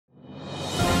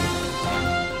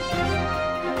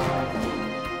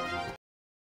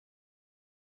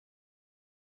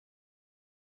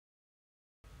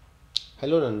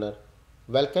Hello learner,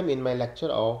 welcome in my lecture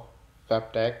of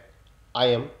FabTech. I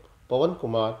am Pawan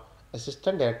Kumar,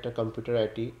 Assistant Director Computer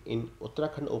IT in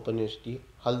Uttarakhand Open University,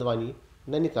 Haldwani,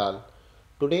 Nainital.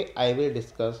 Today I will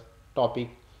discuss topic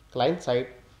client side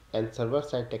and server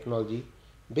side technology,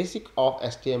 basic of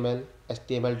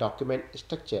HTML document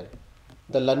structure.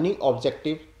 The learning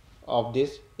objective of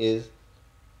this is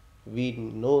we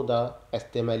know the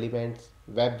HTML elements,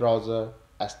 web browser,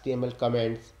 HTML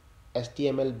comments,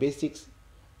 HTML basics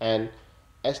and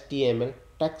HTML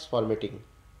text formatting.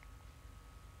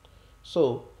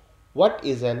 So what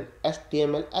is an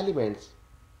HTML element?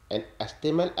 An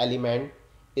HTML element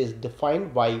is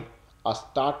defined by a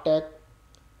start tag,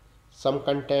 some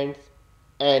contents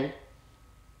and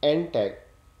end tag.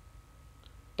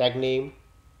 Tag name,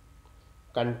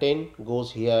 content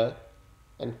goes here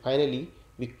and finally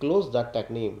we close the tag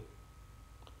name.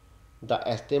 The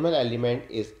HTML element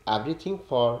is everything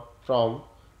from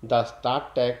the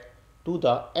start tag to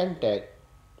the end tag.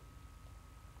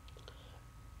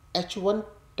 H1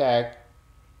 tag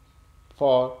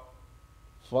for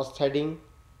first heading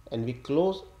and we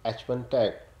close H1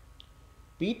 tag.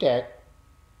 P tag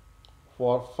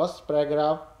for first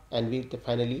paragraph and we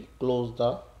finally close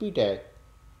the P tag.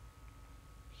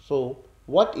 So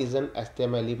what is an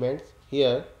HTML element?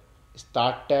 Here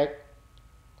start tag,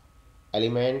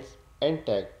 elements, end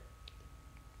tag.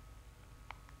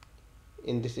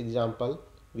 In this example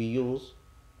we use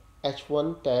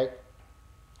H1 tag.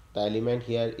 The element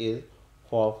here is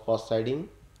for first heading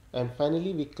and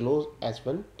finally we close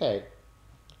H1 tag.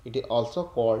 It is also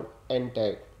called end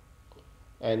tag.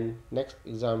 And next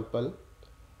example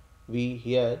we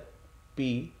here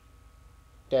P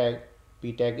tag.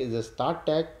 P tag is a start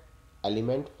tag.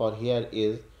 Element for here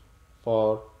is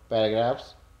for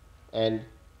paragraphs and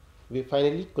we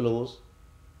finally close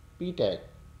P tag.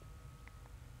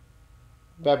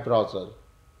 Web browser.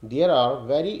 There are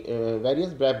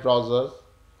various web browsers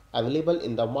available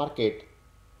in the market.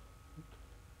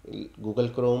 Google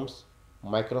Chrome's,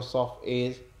 Microsoft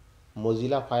Edge,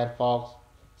 Mozilla Firefox,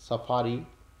 Safari,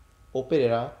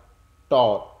 Opera,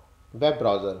 Tor, web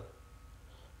browser.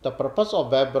 The purpose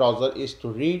of web browser is to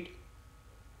read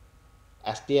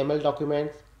HTML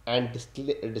documents and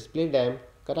display them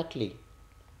correctly.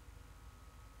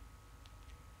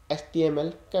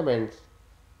 HTML comments.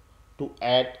 To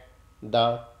add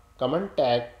the comment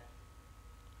tag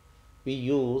we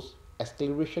use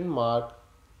exclamation mark,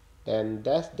 then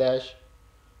dash dash,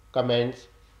 comments,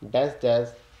 dash dash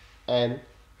and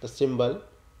the symbol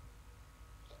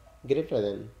greater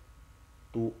than.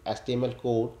 To HTML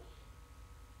code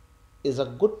is a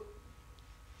good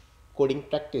coding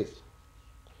practice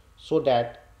so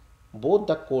that both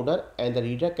the coder and the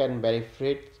reader can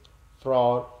benefit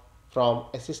from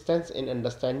assistance in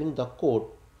understanding the code.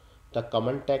 The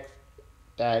comment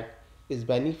tag is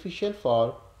beneficial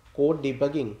for code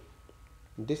debugging.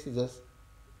 This is an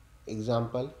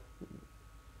example.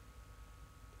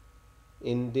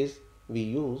 In this we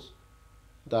use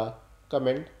the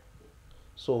comment.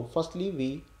 So firstly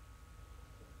we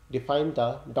define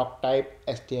the doc type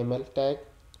HTML tag,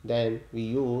 then we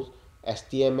use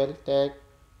HTML tag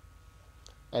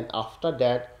and after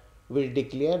that we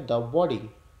declare the body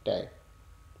tag.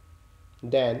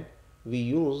 Then we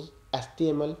use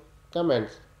HTML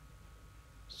comments.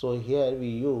 So here we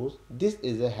use this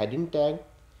is a heading tag.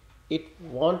 It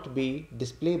won't be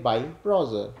displayed by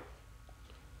browser.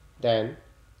 Then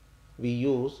we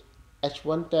use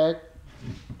H1 tag.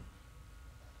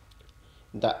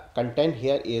 The content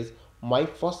here is my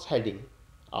first heading.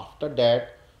 After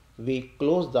that we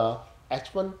close the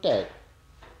H1 tag.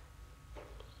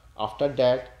 After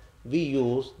that we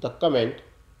use the comment.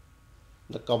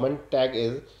 The comment tag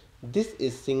is this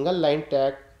is single line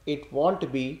tag. It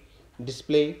won't be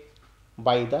displayed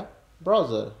by the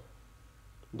browser.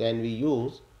 Then we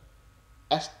use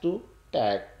S2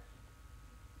 tag.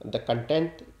 The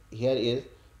content here is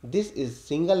this is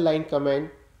single line comment.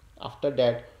 After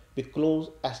that we close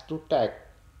S2 tag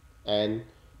and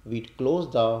we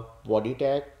close the body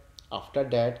tag. After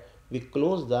that we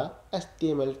close the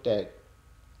HTML tag.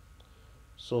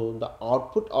 So the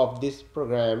output of this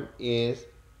program is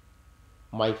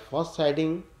my first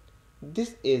heading.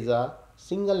 This is a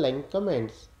single line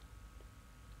comments.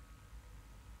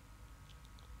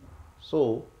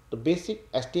 So the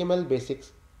basic HTML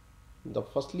basics. The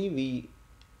firstly we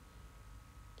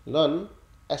learn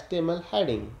HTML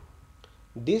heading.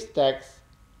 These tags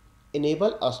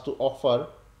enable us to offer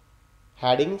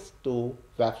headings to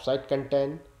website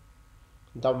content.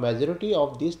 The majority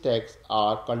of these tags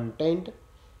are contained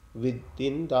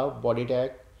within the body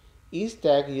tag. Each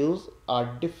tag uses a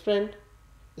different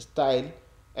style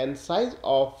and size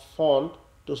of font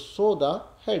to show the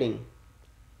heading.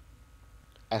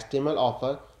 HTML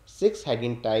offers 6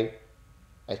 heading types: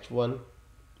 H1,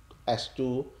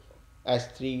 H2,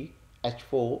 H3,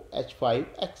 H4, H5,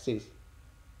 H6.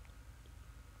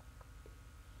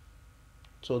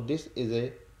 So this is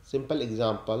a simple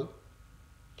example.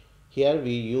 Here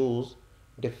we use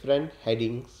different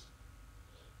headings.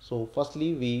 So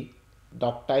firstly we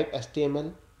doc type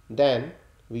HTML, then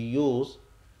we use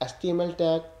HTML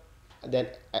tag, then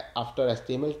after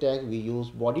HTML tag we use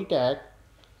body tag,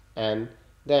 and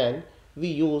then we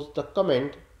use the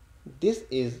comment. This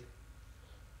is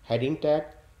heading tag,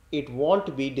 it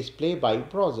won't be displayed by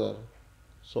browser.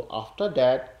 So after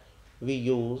that we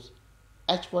use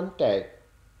h1 tag.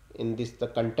 In this the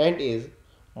content is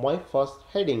my first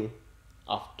heading.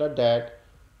 After that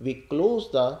we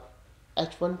close the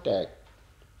h1 tag.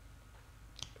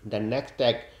 The next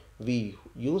tag we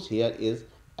use here is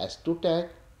h2 tag.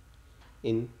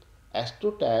 In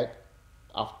h2 tag,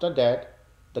 after that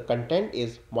the content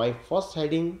is my first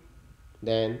heading,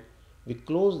 then we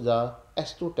close the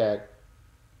h2 tag.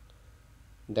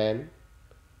 Then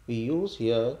we use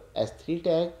here h3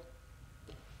 tag.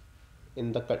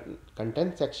 In the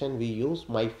content section we use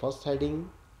my first heading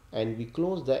and we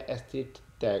close the h3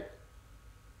 tag,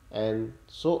 and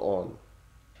so on.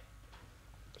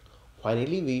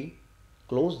 Finally we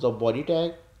close the body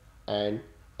tag and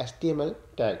HTML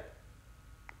tag.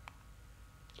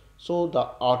 So the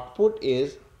output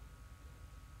is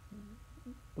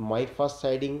my first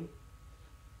heading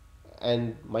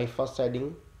and my first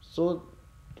heading. So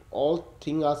all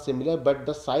things are similar, but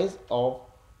the size of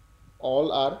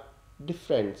all are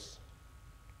different.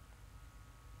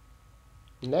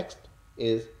 Next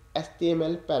is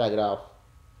HTML paragraph.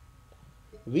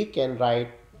 We can write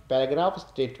paragraph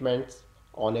statements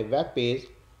on a web page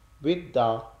with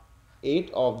the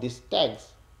aid of these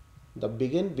tags. They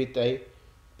begin with a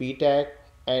p tag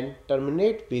and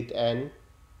terminate with an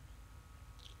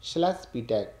 /p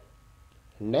tag.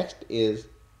 Next is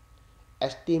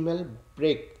HTML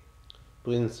break.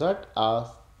 To insert a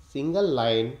single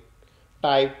line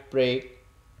type break,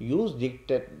 use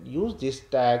these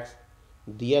tags.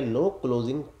 There are no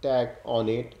closing tag on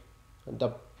it. The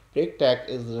break tag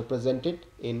is represented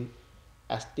in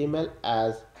HTML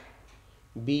as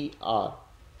BR.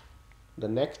 The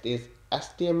next is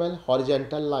HTML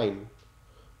horizontal line.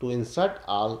 To insert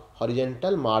all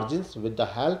horizontal margins with the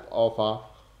help of a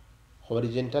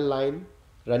horizontal line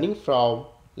running from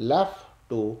left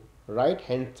to right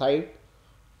hand side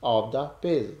of the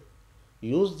page,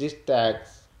 use these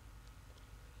tags.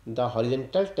 The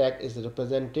horizontal tag is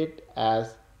represented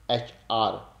as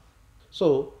HR.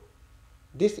 So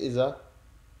this is a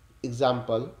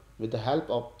example. With the help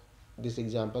of this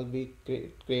example we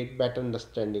create better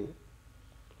understanding.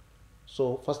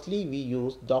 So firstly we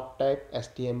use doc type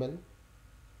HTML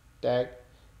tag,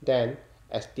 then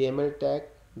HTML tag,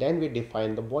 then we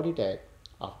define the body tag.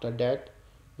 After that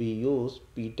we use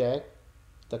p tag.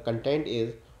 The content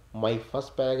is my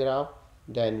first paragraph.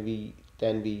 Then we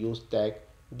use tag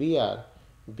br.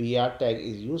 Br tag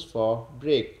is used for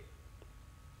break.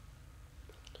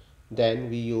 Then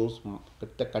we use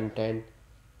the content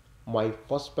my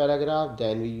first paragraph.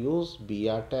 Then we use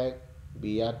br tag.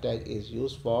 Br tag is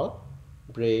used for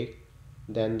break.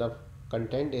 Then the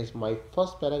content is my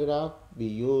first paragraph. We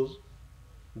use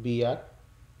br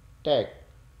tag.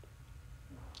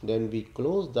 Then we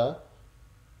close the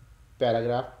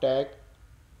paragraph tag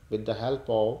with the help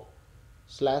of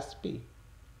 /p.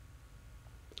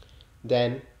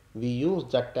 Then we use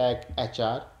the tag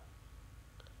hr.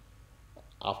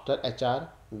 After hr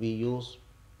we use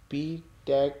p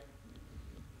tag.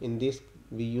 In this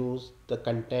we use the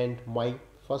content my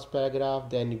first paragraph.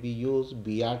 Then we use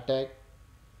br tag.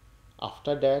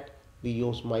 After that we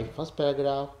use my first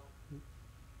paragraph.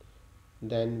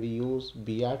 Then we use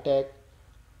br tag,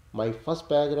 my first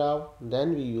paragraph.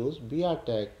 Then we use br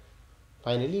tag.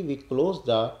 Finally we close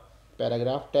the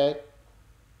paragraph tag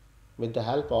with the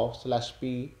help of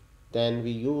 /p. Then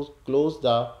we close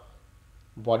the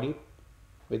body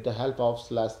with the help of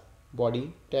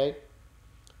 /body tag,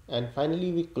 and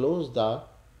finally we close the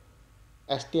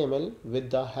HTML with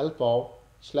the help of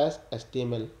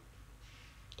 /HTML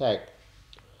tag.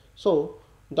 So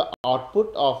the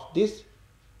output of this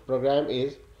program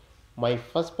is my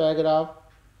first paragraph,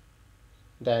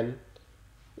 then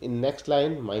in next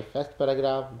line my first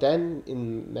paragraph, then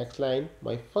in next line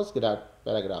my first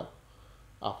paragraph.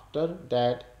 After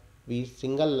that we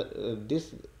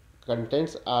this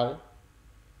contents are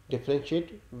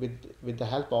differentiated with the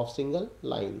help of single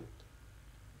line.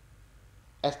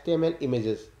 HTML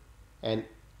images. An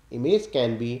image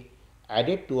can be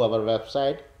added to our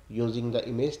website using the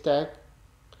image tag.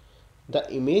 The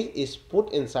image is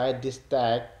put inside this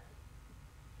tag.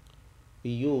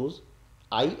 We use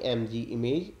img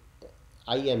image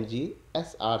img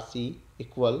src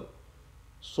equal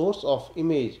source of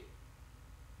image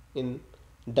in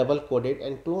double quoted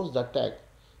and close the tag.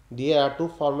 There are two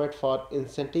formats for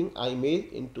inserting an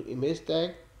image into image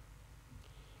tag.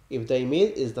 If the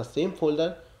image is the same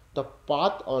folder, the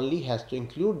path only has to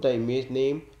include the image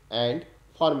name and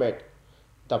format.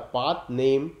 The path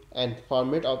name and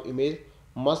format of image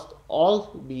must all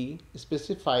be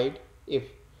specified if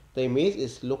the image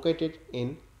is located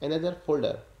in another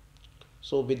folder.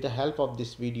 So with the help of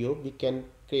this video, we can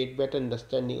create better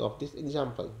understanding of this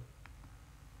example.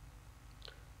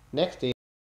 Next is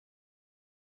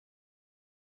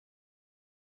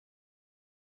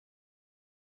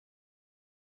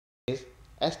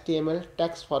HTML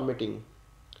text formatting.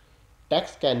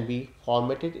 Text can be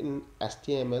formatted in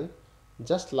HTML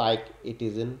just like it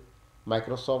is in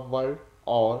Microsoft Word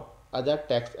or other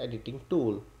text editing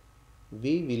tool.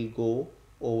 We will go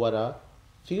over a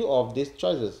few of these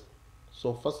choices.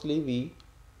 So firstly we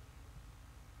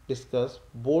discuss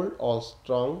bold or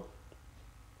strong.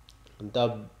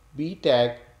 The B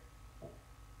tag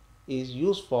is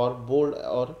used for bold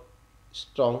or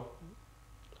strong,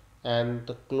 and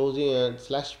the closing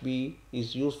 /b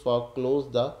is used for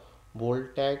close. The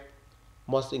bold tag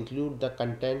must include the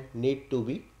content need to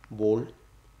be bold.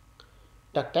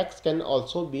 The text can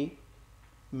also be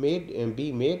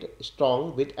made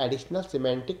strong with additional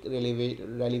semantic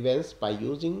relevance by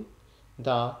using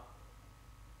the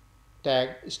tag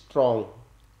strong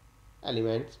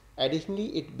elements. Additionally,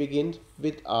 it begins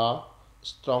with a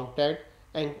strong tag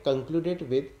and concluded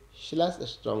with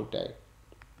 /strong tag.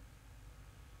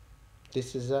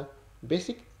 This is a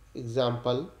basic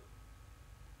example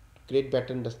to create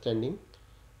better understanding.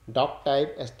 Doc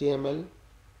type HTML,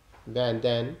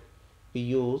 then we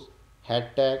use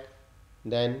head tag,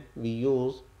 then we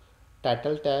use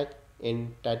title tag.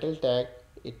 In title tag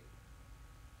it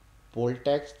bold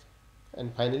text,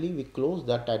 and finally we close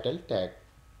the title tag.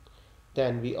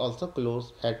 Then we also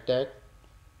close head tag.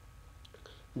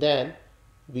 Then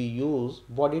we use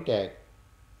body tag.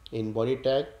 In body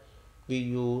tag we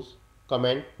use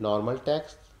comment normal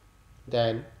text.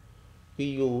 Then we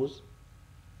use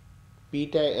p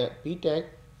tag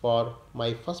for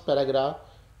my first paragraph.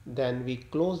 Then we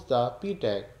close the p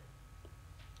tag.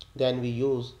 Then we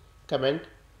use comment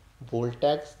bold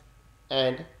text,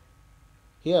 and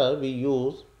here we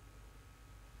use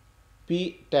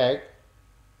p tag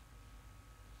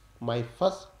my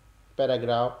first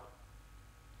paragraph.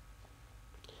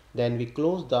 Then we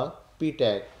close the p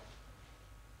tag.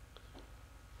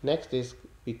 Next is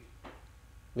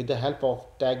with the help of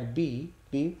tag b,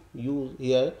 we use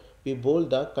here we bold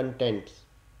the contents.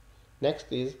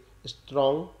 Next is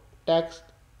strong text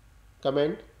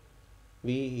comment.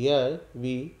 We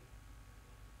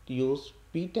use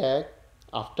p tag.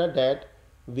 After that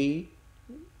we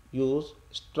use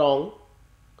strong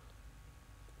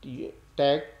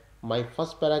tag my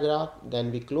first paragraph.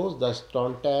 Then we close the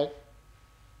strong tag,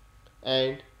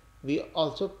 and we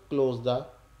also close the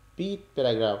p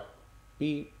paragraph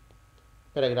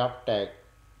tag,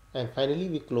 and finally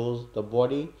we close the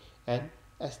body and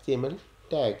HTML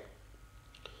tag.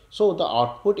 So the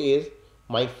output is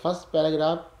my first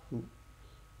paragraph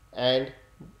and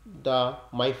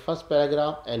my first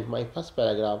paragraph and my first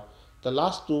paragraph. The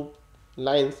last two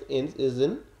lines is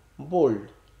in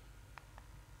bold.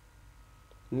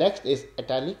 Next is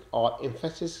italic or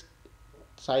emphasis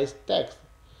size text.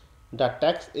 The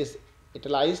text is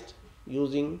italicized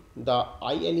using the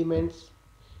I elements.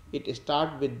 It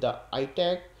starts with the I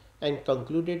tag and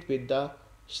concluded with the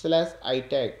 /I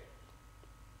tag.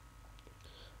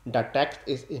 The text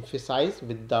is emphasized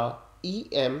with the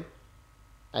EM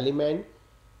element,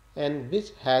 and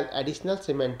which has additional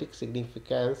semantic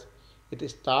significance. It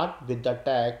starts with the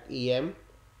tag EM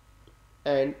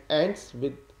and ends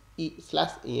with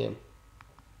 /EM.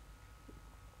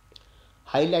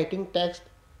 Highlighting text.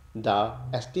 The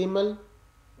HTML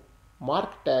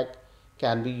mark tag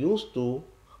can be used to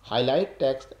highlight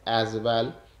text as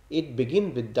well. It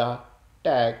begins with the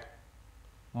tag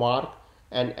mark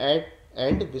and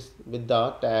end with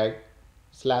the tag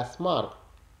 /mark.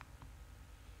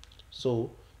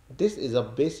 So this is a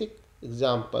basic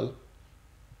example.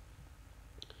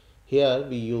 Here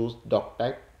we use doc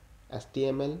tag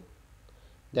HTML,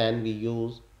 then we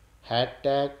use head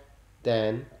tag,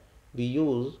 then we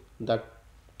use the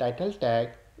title tag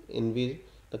in which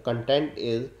the content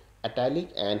is italic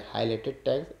and highlighted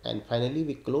text, and finally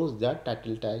we close the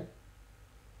title tag.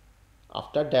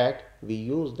 After that we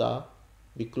use the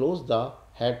we close the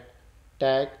head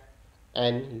tag,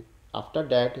 and after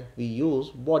that we use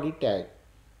body tag,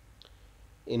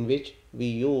 in which we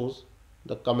use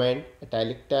the command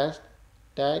italic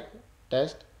tag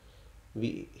test.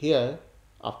 We here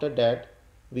after that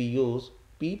we use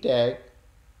p tag,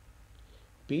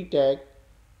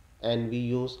 and we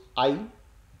use I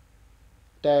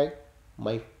tag.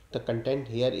 My the content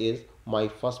here is my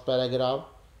first paragraph,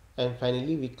 and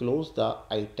finally we close the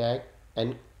I tag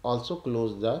and also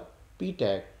close the p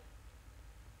tag.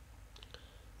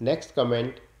 Next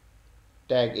comment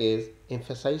tag is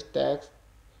emphasize tags.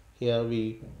 Here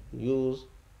we use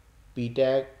p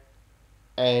tag,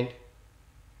 and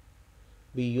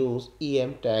we use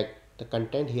em tag. The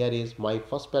content here is my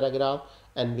first paragraph,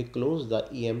 and we close the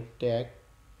em tag,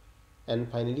 and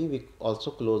finally we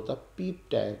also close the p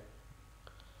tag.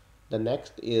 The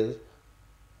next is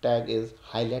tag is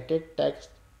highlighted text,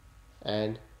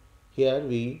 and here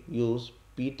we use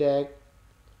p tag,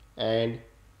 and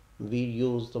we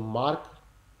use the mark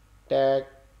tag,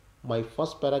 my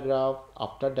first paragraph.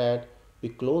 After that we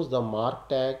close the mark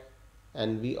tag,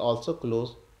 and we also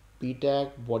close p tag,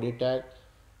 body tag,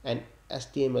 and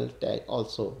html tag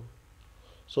also.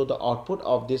 So the output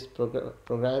of this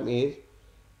program is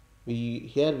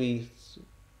we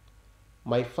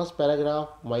my first paragraph,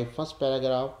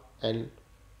 and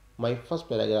my first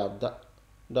paragraph.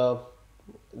 The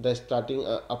the starting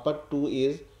upper two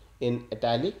is in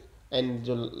italic, and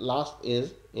the last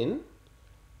is in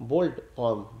bold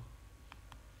form.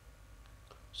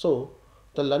 So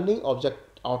the learning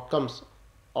object outcomes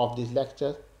of this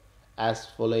lecture as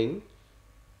following.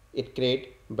 It creates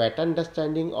better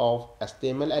understanding of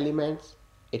HTML elements.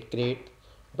 It creates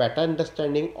better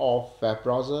understanding of web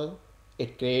browser.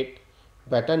 It creates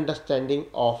better understanding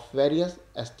of various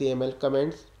HTML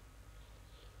comments.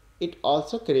 It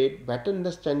also creates better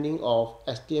understanding of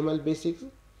HTML basics,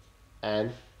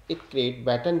 and it creates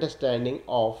better understanding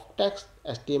of text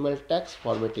HTML text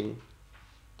formatting.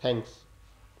 Thanks.